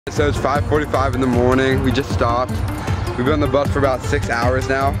So it's 5:45 in the morning. We just stopped. We've been on the bus for about 6 hours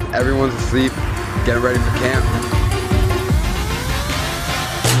now. Everyone's asleep, getting ready for camp.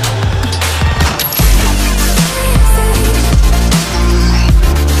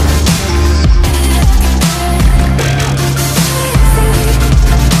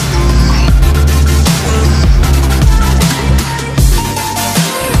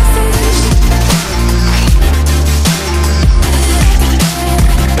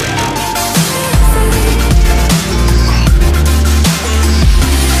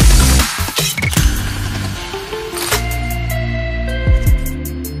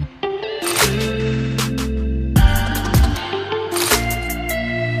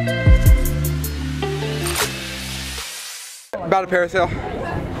 About a parasail.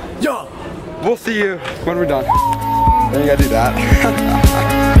 Yeah. We'll see you when we're done. Then you gotta do that.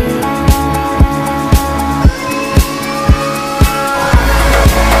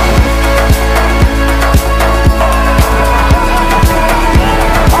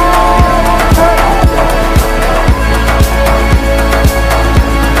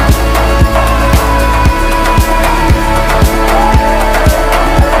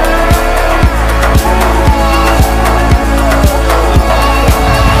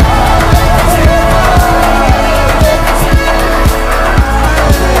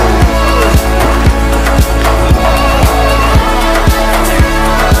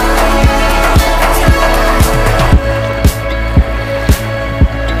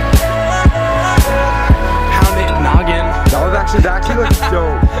 It actually looks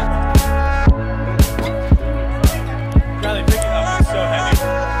dope. Riley, pick it up. It's so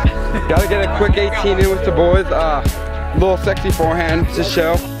heavy. Gotta get a quick 18 in with the boys. Little sexy forehand to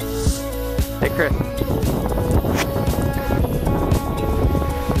show. Hey, Chris.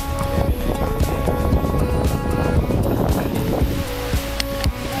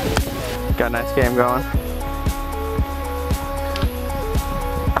 Got a nice game going.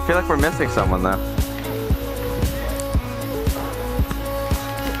 I feel like we're missing someone though.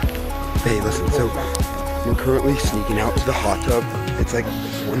 Hey, listen, so we're currently sneaking out to the hot tub. It's like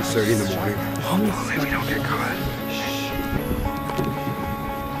 1:30 in the morning. Hopefully we don't get caught. Shh.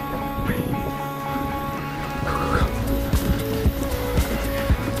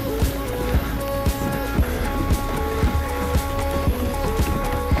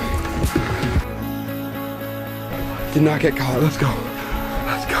 Did not get caught. Let's go.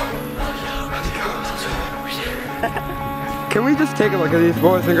 Let's go. Let's go. Can we just take a look at these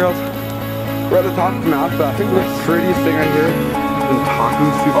boys and girls? We're at the top of the mountain, but I think the prettiest thing right here is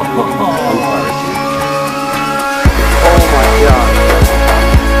taco soup.